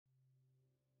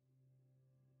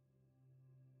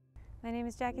My name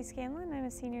is Jackie Scanlon. I'm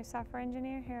a senior software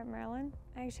engineer here at Merlin.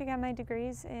 I actually got my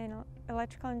degrees in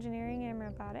electrical engineering and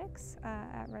robotics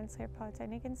at Merlin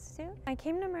Polytechnic Institute. I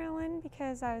came to Merlin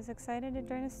because I was excited to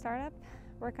join a startup,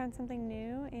 work on something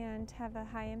new, and have a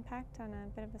high impact on a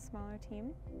bit of a smaller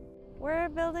team. We're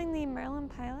building the Merlin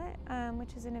Pilot,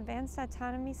 which is an advanced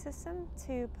autonomy system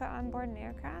to put on board an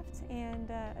aircraft and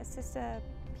assist a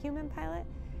human pilot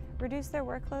reduce their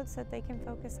workload so that they can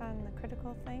focus on the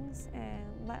critical things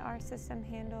and let our system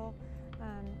handle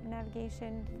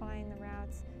navigation, flying the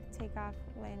routes, takeoff,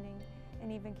 landing,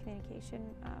 and even communication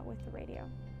with the radio.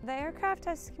 The aircraft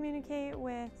has to communicate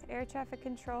with air traffic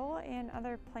control and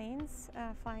other planes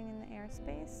flying in the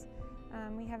airspace.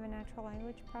 We have a natural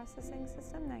language processing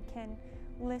system that can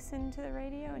listen to the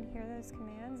radio and hear those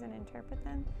commands and interpret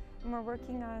them. And we're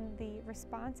working on the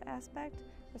response aspect,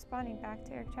 responding back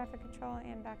to air traffic control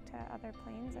and back to other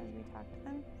planes as we talk to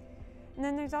them. And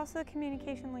then there's also a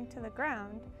communication link to the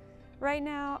ground. Right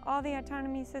now, all the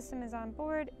autonomy system is on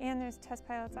board and there's test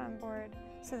pilots on board,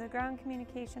 so the ground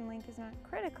communication link is not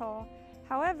critical.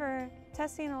 However,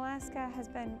 testing in Alaska has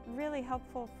been really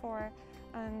helpful for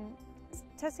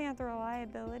testing out the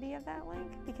reliability of that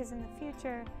link, because in the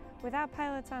future, without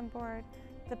pilots on board,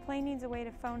 the plane needs a way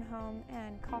to phone home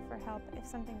and call for help if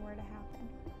something were to happen.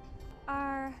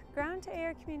 Our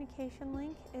ground-to-air communication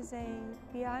link is a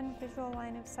beyond visual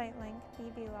line of sight link,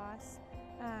 BVLOS,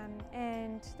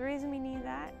 and the reason we need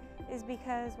that is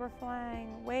because we're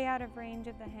flying way out of range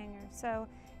of the hangar. So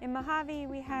in Mojave,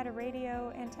 we had a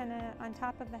radio antenna on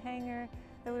top of the hangar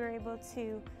that we were able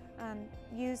to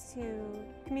use to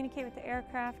communicate with the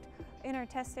aircraft in our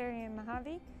test area in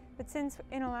Mojave. But since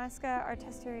in Alaska our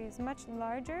test area is much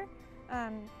larger,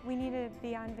 we need a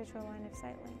beyond visual line of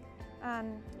sight link.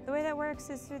 The way that works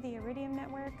is through the Iridium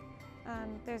network.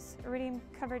 There's Iridium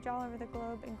coverage all over the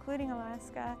globe, including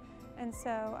Alaska, and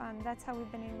so that's how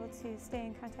we've been able to stay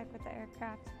in contact with the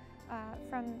aircraft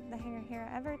from the hangar here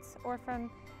at Everts or from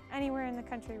anywhere in the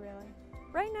country, really.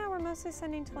 Right now we're mostly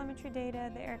sending telemetry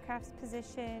data, the aircraft's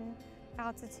position,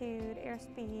 altitude,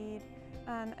 airspeed,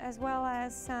 as well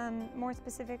as some more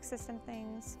specific system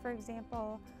things. For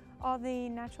example, all the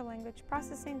natural language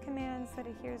processing commands that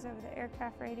it hears over the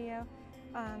aircraft radio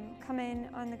come in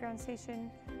on the ground station,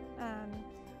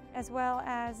 as well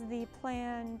as the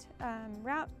planned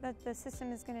route that the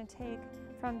system is going to take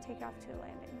from takeoff to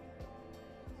landing.